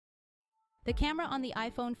The camera on the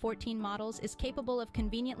iPhone 14 models is capable of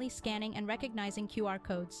conveniently scanning and recognizing QR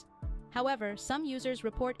codes. However, some users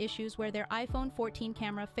report issues where their iPhone 14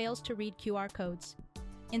 camera fails to read QR codes.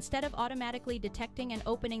 Instead of automatically detecting and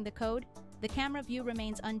opening the code, the camera view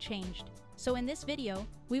remains unchanged. So in this video,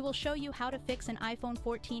 we will show you how to fix an iPhone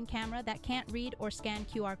 14 camera that can't read or scan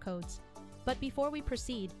QR codes. But before we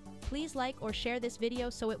proceed, please like or share this video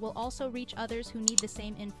so it will also reach others who need the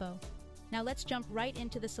same info. Now let's jump right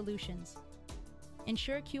into the solutions.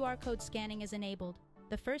 Ensure QR code scanning is enabled.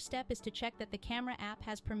 The first step is to check that the camera app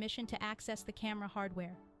has permission to access the camera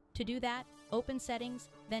hardware. To do that, open Settings,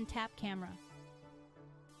 then tap Camera.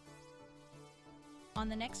 On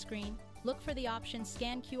the next screen, look for the option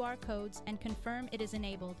Scan QR codes and confirm it is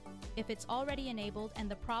enabled. If it's already enabled and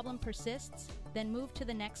the problem persists, then move to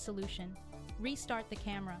the next solution. Restart the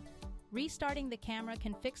camera. Restarting the camera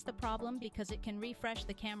can fix the problem because it can refresh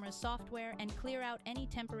the camera's software and clear out any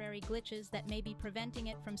temporary glitches that may be preventing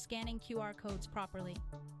it from scanning QR codes properly.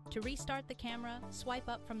 To restart the camera, swipe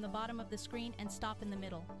up from the bottom of the screen and stop in the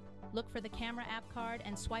middle. Look for the camera app card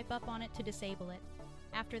and swipe up on it to disable it.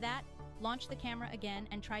 After that, launch the camera again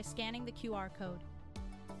and try scanning the QR code.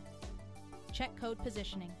 Check code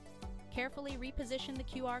positioning. Carefully reposition the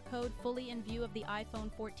QR code fully in view of the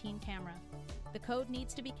iPhone 14 camera. The code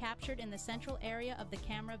needs to be captured in the central area of the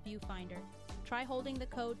camera viewfinder. Try holding the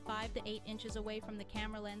code 5 to 8 inches away from the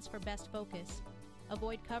camera lens for best focus.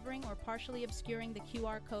 Avoid covering or partially obscuring the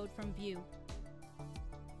QR code from view.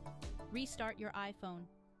 Restart your iPhone.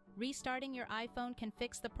 Restarting your iPhone can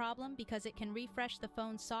fix the problem because it can refresh the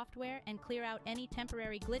phone's software and clear out any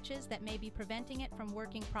temporary glitches that may be preventing it from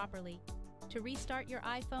working properly. To restart your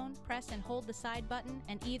iPhone, press and hold the side button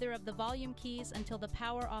and either of the volume keys until the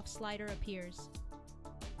power off slider appears.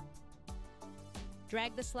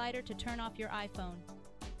 Drag the slider to turn off your iPhone.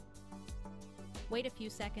 Wait a few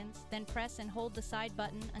seconds, then press and hold the side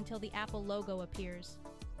button until the Apple logo appears.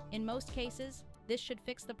 In most cases, this should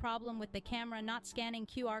fix the problem with the camera not scanning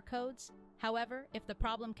QR codes. However, if the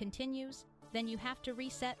problem continues, then you have to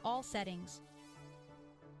reset all settings.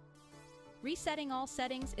 Resetting all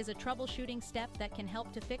settings is a troubleshooting step that can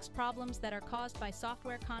help to fix problems that are caused by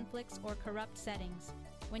software conflicts or corrupt settings.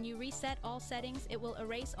 When you reset all settings, it will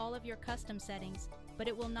erase all of your custom settings, but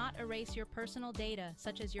it will not erase your personal data,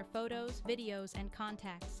 such as your photos, videos, and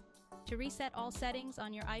contacts. To reset all settings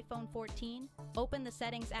on your iPhone 14, open the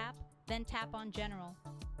Settings app, then tap on General.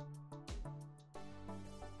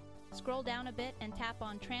 Scroll down a bit and tap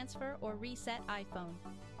on Transfer or Reset iPhone.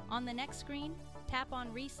 On the next screen, tap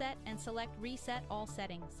on Reset and select Reset All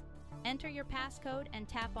Settings. Enter your passcode and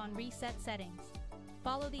tap on Reset Settings.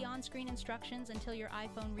 Follow the on-screen instructions until your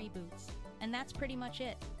iPhone reboots. And that's pretty much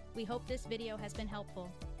it. We hope this video has been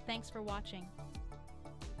helpful. Thanks for watching.